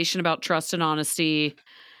conversation about trust and honesty.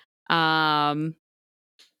 Yeah.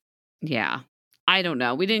 I don't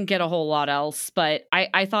know. We didn't get a whole lot else, but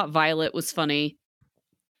I thought Violet was funny.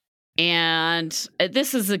 And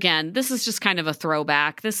this is just kind of a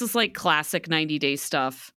throwback. This is like classic 90 Day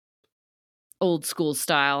stuff. Old school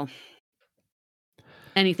style.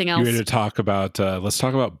 Anything else? You ready to talk about, let's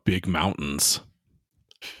talk about big mountains.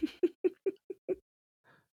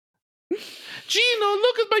 Gino,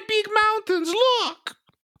 look at my big mountains.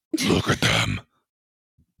 Look at them.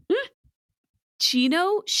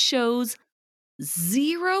 Gino shows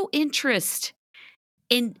zero interest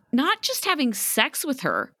in not just having sex with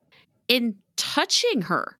her, in touching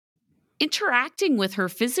her, interacting with her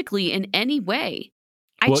physically in any way.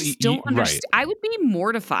 I just don't understand. Right. I would be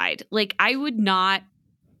mortified. Like, I would not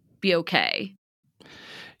be okay.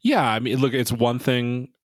 Yeah, I mean, look, it's one thing,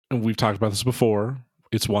 and we've talked about this before,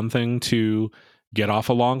 it's one thing to get off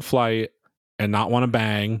a long flight and not want to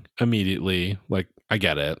bang immediately. Like, I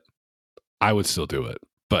get it. I would still do it,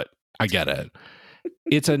 but I get it.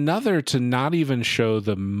 It's another to not even show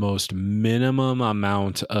the most minimum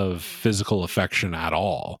amount of physical affection at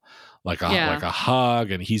all. Like a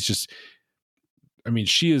hug, and he's just, I mean,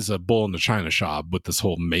 she is a bull in the china shop with this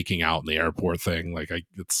whole making out in the airport thing. Like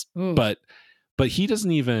but he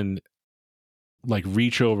doesn't even like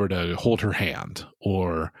reach over to hold her hand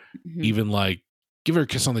or even like give her a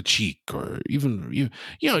kiss on the cheek or even,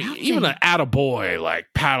 even an attaboy, like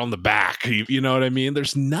pat on the back, you know what I mean?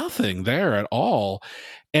 There's nothing there at all.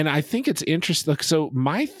 And I think it's interesting. Like, so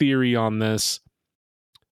my theory on this,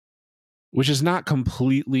 which is not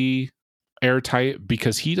completely airtight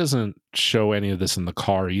because he doesn't show any of this in the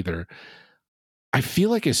car either. I feel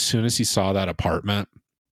like as soon as he saw that apartment,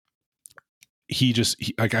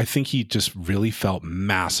 I think he just really felt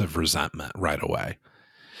massive resentment right away.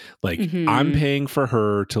 Like, I'm paying for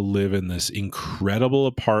her to live in this incredible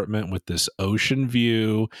apartment with this ocean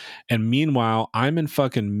view. And meanwhile, I'm in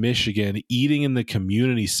fucking Michigan eating in the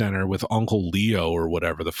community center with Uncle Leo or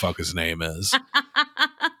whatever the fuck his name is.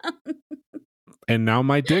 And now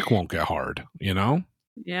my dick won't get hard, you know?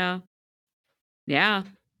 Yeah. Yeah.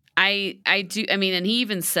 I do. I mean, and he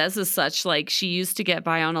even says as such, like, she used to get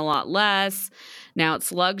by on a lot less. Now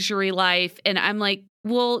it's luxury life. And I'm like,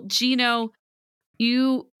 well, Gino,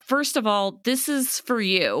 first of all, this is for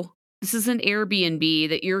you. This is an Airbnb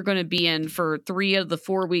that you're going to be in for 3 of the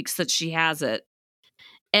 4 weeks that she has it.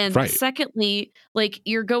 And secondly, like,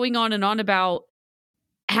 you're going on and on about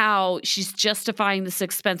how she's justifying this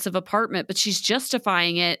expensive apartment, but she's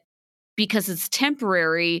justifying it because it's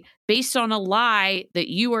temporary based on a lie that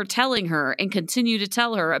you are telling her and continue to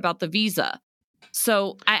tell her about the visa.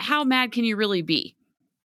 So how mad can you really be?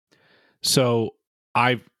 So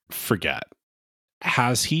I forget.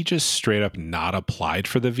 Has he just straight up not applied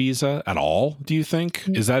for the visa at all, do you think?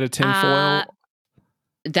 Is that a tinfoil?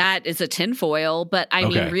 That is a tinfoil, but I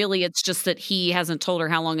mean, really, it's just that he hasn't told her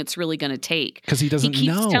how long it's really going to take. Because he doesn't know. He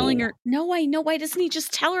keeps telling her, no, I know. Why doesn't he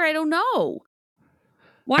just tell her? I don't know.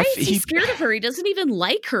 Why is he scared of her? He doesn't even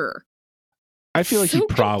like her. I feel like he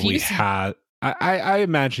probably had. I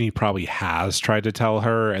imagine he probably has tried to tell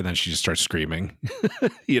her, and then she just starts screaming.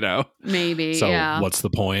 You know, maybe. So yeah. What's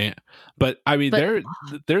the point? But I mean,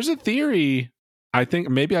 there's a theory. I think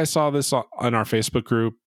maybe I saw this on our Facebook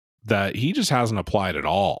group that he just hasn't applied at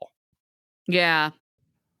all. Yeah.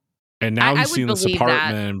 And now he's seen this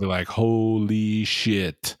apartment and be like, holy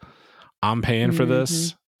shit, I'm paying for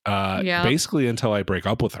this. Basically until I break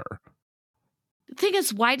up with her. The thing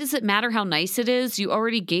is, why does it matter how nice it is? You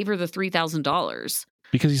already gave her the $3,000.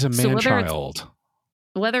 Because he's a So man-child.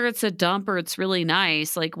 whether it's a dump or it's really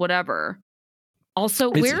nice, like whatever. Also,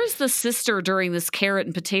 where is the sister during this carrot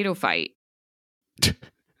and potato fight?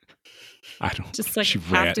 I don't. Just like she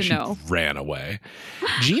ran away.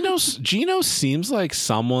 Gino seems like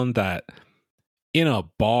someone that in a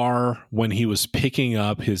bar when he was picking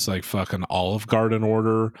up his like fucking Olive Garden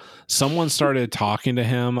order, someone started talking to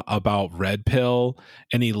him about Red Pill,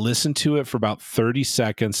 and he listened to it for about 30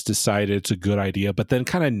 seconds, decided it's a good idea, but then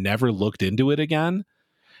kind of never looked into it again.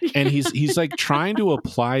 And he's like trying to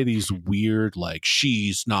apply these weird, like,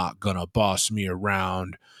 she's not gonna boss me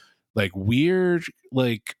around, like weird,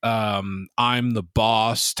 like I'm the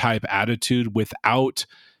boss type attitude without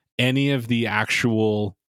any of the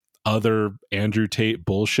actual other Andrew Tate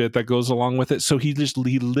bullshit that goes along with it. So he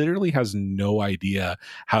literally has no idea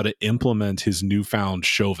how to implement his newfound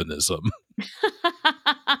chauvinism.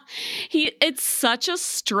 It's such a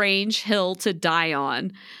strange hill to die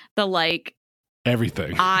on. The like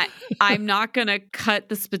everything. I'm not gonna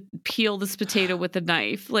peel this potato with a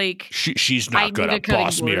knife. Like she's not gonna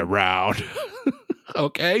boss me around.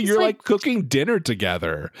 Okay, you're like cooking dinner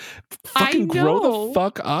together. Fucking grow the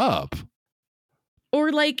fuck up.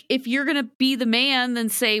 Or like, if you're gonna be the man, then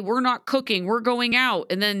say we're not cooking, we're going out,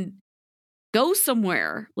 and then go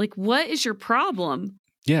somewhere. Like, what is your problem?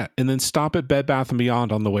 Yeah, and then stop at Bed Bath &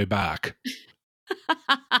 Beyond on the way back.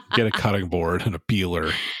 Get a cutting board and a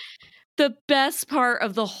peeler. The best part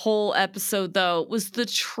of the whole episode, though, was the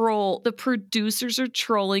troll. The producers are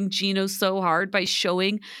trolling Gino so hard by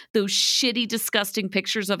showing those shitty, disgusting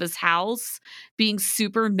pictures of his house being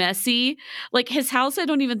super messy. Like, his house, I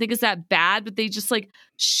don't even think is that bad, but they just like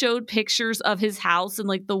showed pictures of his house in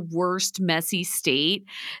like the worst messy state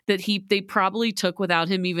that they probably took without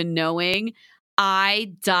him even knowing.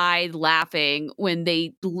 I died laughing when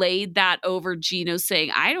they laid that over Gino saying,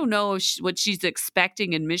 I don't know what she's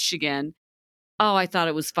expecting in Michigan. Oh, I thought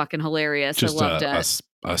it was fucking hilarious. Just I loved it.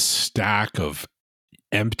 A stack of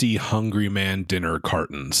empty Hungry Man dinner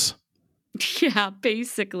cartons. Yeah,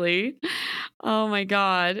 basically. Oh my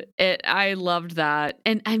God. I loved that.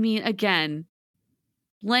 And I mean, again,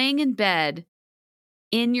 laying in bed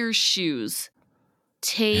in your shoes,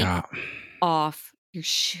 take off your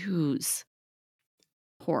shoes.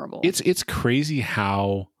 Horrible. It's crazy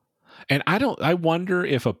how, and I wonder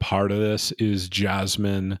if a part of this is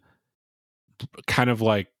Jasmine kind of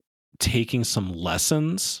like taking some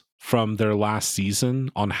lessons from their last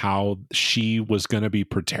season on how she was going to be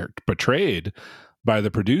portrayed by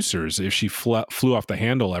the producers if she flew off the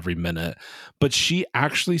handle every minute. But she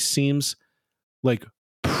actually seems like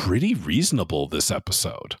pretty reasonable this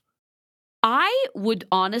episode. I would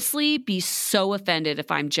honestly be so offended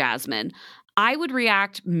if I'm Jasmine. I would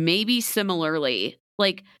react maybe similarly.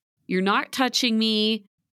 Like, you're not touching me.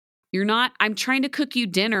 I'm trying to cook you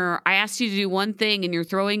dinner. I asked you to do one thing and you're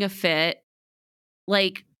throwing a fit.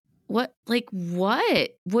 Like, what? Like, what?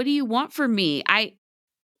 What do you want from me? I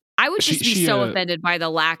would just be so offended by the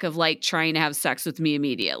lack of like trying to have sex with me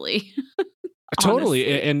immediately.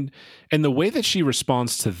 Totally. And the way that she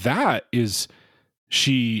responds to that is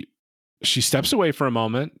she steps away for a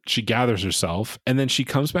moment, she gathers herself, and then she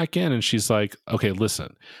comes back in and she's like, okay,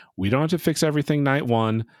 listen, we don't have to fix everything night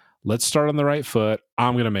one. Let's start on the right foot.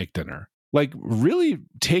 I'm going to make dinner. Like, really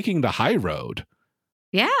taking the high road.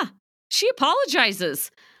 Yeah. She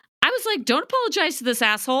apologizes. I was like, don't apologize to this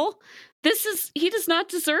asshole. He does not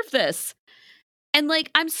deserve this. And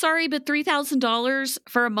like, I'm sorry, but $3,000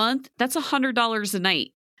 for a month, that's $100 a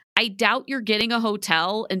night. I doubt you're getting a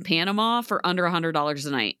hotel in Panama for under $100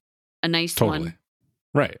 a night. A nice one.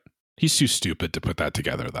 Right. He's too stupid to put that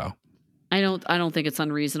together, though. I don't think it's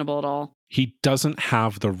unreasonable at all. He doesn't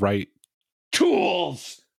have the right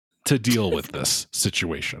tools to deal with this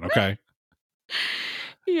situation, okay?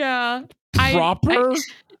 Yeah. Proper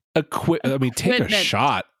equipment. I mean, take a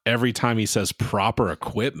shot every time he says proper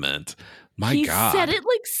equipment. My God. He said it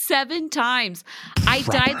like 7 times. I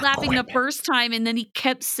died laughing the first time, and then he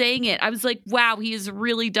kept saying it. I was like, wow, he is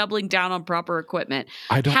really doubling down on proper equipment.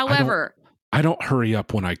 However, I don't hurry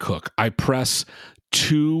up when I cook. I press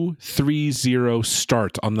 2-3-0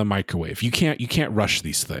 start on the microwave. You can't rush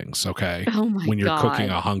these things, okay? Oh my God. When you're cooking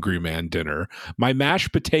a Hungry Man dinner. My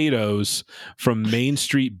mashed potatoes from Main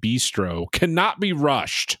Street Bistro cannot be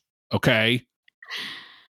rushed, okay?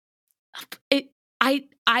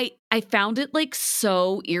 I found it like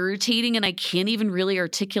so irritating, and I can't even really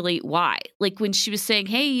articulate why. Like when she was saying,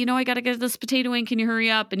 hey, I got to get this potato in. Can you hurry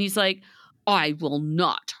up? And he's like, I will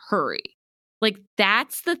not hurry. Like,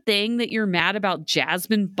 that's the thing that you're mad about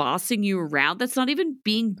Jasmine bossing you around. That's not even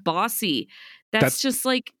being bossy. That's just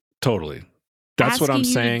like totally. That's what I'm asking you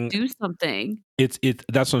to saying. do something.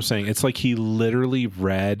 That's what I'm saying. It's like he literally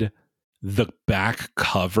read the back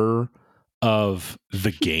cover of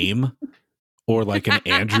the game or like an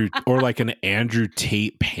Andrew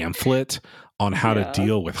Tate pamphlet on how to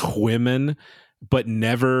deal with women, but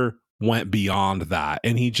never went beyond that.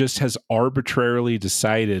 And he just has arbitrarily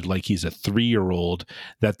decided, like he's a 3-year-old,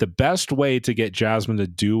 that the best way to get Jasmine to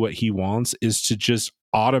do what he wants is to just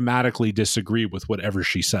automatically disagree with whatever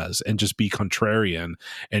she says and just be contrarian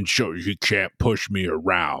and show you can't push me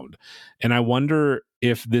around. And I wonder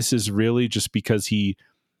if this is really just because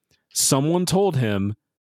someone told him,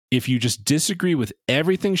 if you just disagree with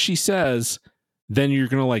everything she says, then you're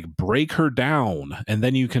going to like break her down and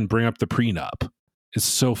then you can bring up the prenup. It's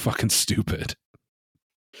so fucking stupid.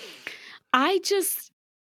 I just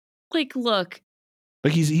like, look,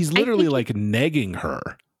 like he's literally like negging her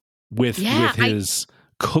with his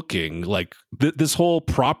cooking. Like this whole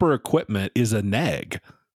proper equipment is a neg.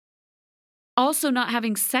 Also not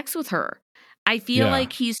having sex with her. I feel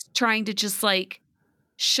like he's trying to just like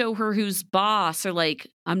show her who's boss, or like,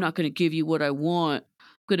 I'm not going to give you what I want.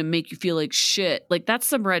 I'm going to make you feel like shit. Like that's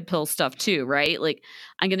some red pill stuff too, right? Like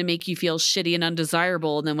I'm going to make you feel shitty and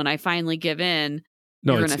undesirable. And then when I finally give in,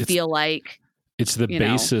 you're going to feel like it's the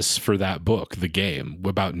basis for that book, The Game,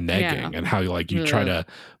 about negging and how like you try to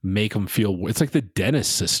make them feel, it's like the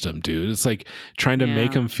dentist system, dude. It's like trying to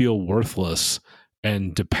make them feel worthless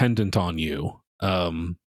and dependent on you.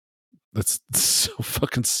 That's so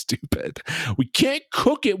fucking stupid. We can't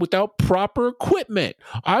cook it without proper equipment.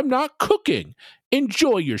 I'm not cooking.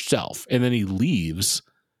 Enjoy yourself. And then he leaves.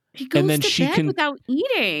 He goes to bed without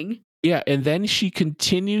eating. Yeah, and then she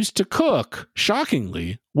continues to cook,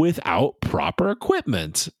 shockingly, without proper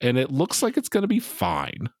equipment. And it looks like it's going to be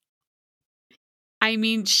fine. I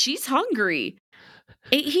mean, she's hungry.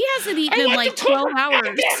 He hasn't eaten in like 12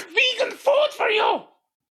 hours. Vegan food for you.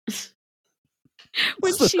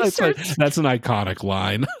 That's an iconic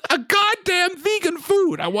line. A goddamn vegan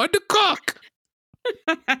food. I want to cook.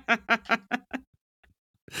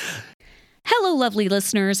 Hello, lovely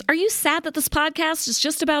listeners. Are you sad that this podcast is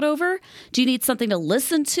just about over? Do you need something to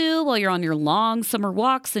listen to while you're on your long summer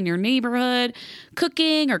walks in your neighborhood,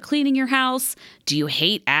 cooking or cleaning your house? Do you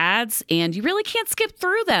hate ads and you really can't skip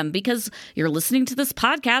through them because you're listening to this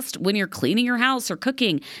podcast when you're cleaning your house or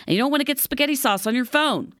cooking and you don't want to get spaghetti sauce on your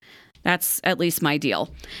phone? That's at least my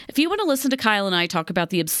deal. If you want to listen to Kyle and I talk about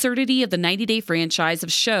the absurdity of the 90-day franchise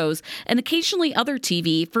of shows and occasionally other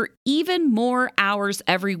TV for even more hours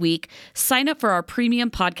every week, sign up for our premium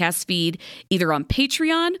podcast feed either on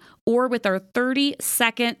Patreon or with our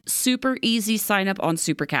 30-second super easy sign up on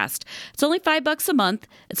Supercast. It's only $5 a month.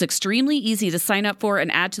 It's extremely easy to sign up for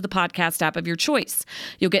and add to the podcast app of your choice.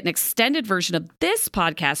 You'll get an extended version of this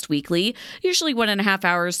podcast weekly, usually 1.5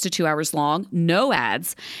 hours to 2 hours long, no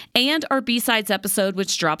ads, and our B-Sides episode,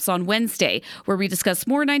 which drops on Wednesday, where we discuss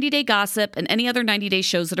more 90-day gossip and any other 90-day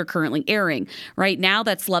shows that are currently airing. Right now,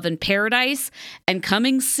 that's Love in Paradise, and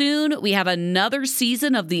coming soon, we have another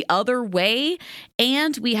season of The Other Way,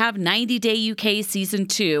 and we have 90 Day UK Season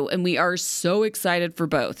 2, and we are so excited for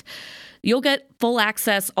both. You'll get full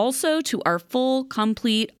access also to our full,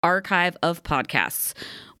 complete archive of podcasts.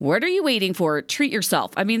 What are you waiting for? Treat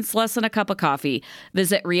yourself. I mean, it's less than a cup of coffee.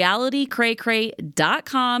 Visit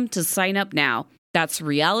realitycraycray.com to sign up now. That's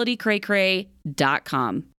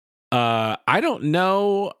realitycraycray.com. I don't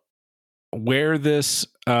know where this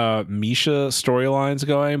Misha storyline's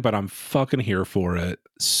going, but I'm fucking here for it.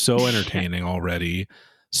 So entertaining already.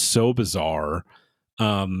 So bizarre.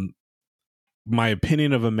 My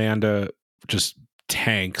opinion of Amanda just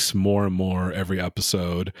tanks more and more every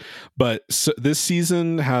episode, but this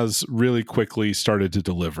season has really quickly started to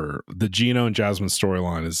deliver. The Gino and Jasmine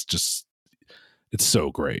storyline is just, it's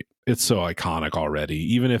so great. It's so iconic already.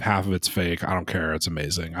 Even if half of it's fake, I don't care. It's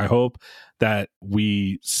amazing. I hope that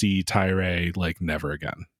we see Tyree like never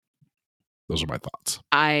again. Those are my thoughts.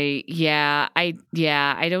 I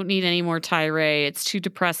don't need any more Tyree. It's too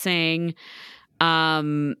depressing.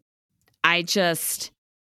 I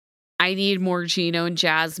need more Gino and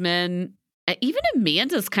Jasmine. Even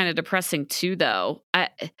Amanda's kind of depressing too, though,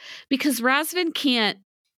 because Razvan can't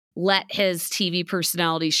let his TV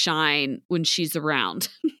personality shine when she's around.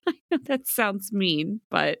 I know that sounds mean,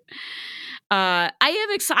 but I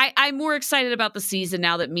am excited. I'm more excited about the season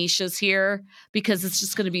now that Misha's here, because it's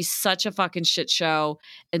just going to be such a fucking shit show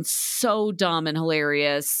and so dumb and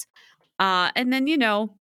hilarious. And then,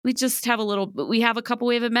 we just have we have a couple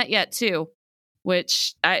we haven't met yet too,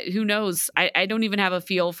 which who knows? I don't even have a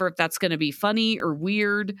feel for if that's going to be funny or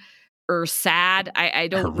weird or sad. I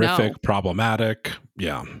don't know. Horrific, problematic.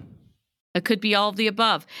 Yeah. It could be all of the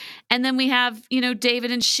above. And then we have,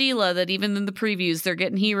 David and Sheila that even in the previews, they're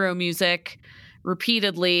getting hero music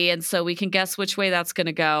repeatedly. And so we can guess which way that's going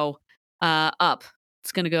to go up.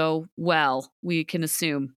 It's going to go well, we can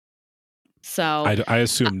assume. So I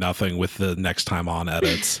assume nothing with the next time on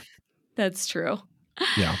edits. That's true.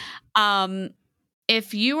 Yeah.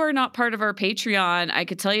 If you are not part of our Patreon, I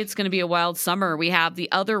could tell you it's going to be a wild summer. We have The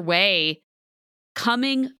Other Way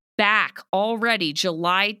coming back already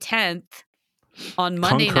July 10th on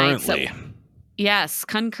Monday nights. Yes,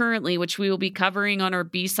 concurrently, which we will be covering on our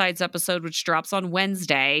B-Sides episode, which drops on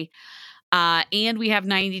Wednesday. And we have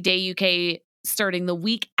 90 Day UK starting the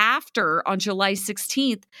week after on July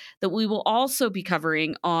 16th that we will also be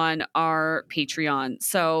covering on our Patreon.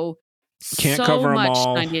 So can't cover them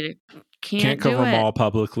all. Can't cover them all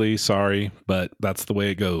publicly. Sorry, but that's the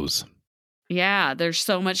way it goes. Yeah, there's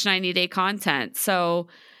so much 90-day content. So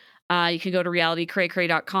you can go to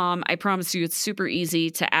realitycraycray.com. I promise you it's super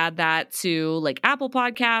easy to add that to like Apple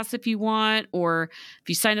Podcasts if you want, or if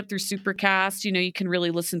you sign up through Supercast, you can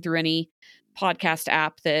really listen through any podcast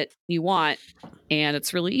app that you want. And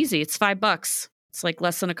it's really easy. It's $5. It's like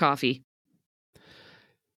less than a coffee.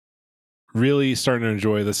 Really starting to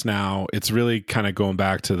enjoy this now. It's really kind of going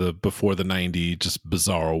back to the before the 90 just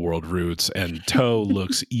bizarro world roots, and Toe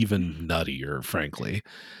looks even nuttier, frankly.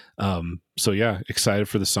 So yeah, excited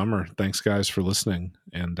for the summer. Thanks guys for listening,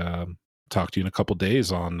 and talk to you in a couple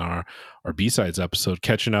days on our B-Sides episode,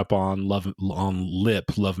 catching up on Love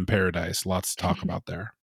and Paradise. Lots to talk about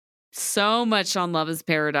there. So much on Love is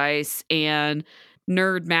Paradise, and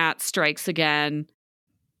Nerd Matt strikes again.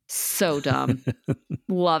 So dumb.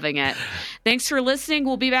 Loving it. Thanks for listening.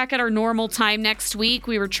 We'll be back at our normal time next week.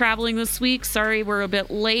 We were traveling this week. Sorry, we're a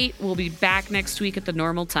bit late. We'll be back next week at the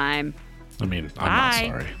normal time. I mean, I'm not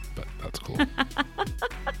sorry, but that's cool.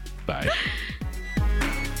 Bye.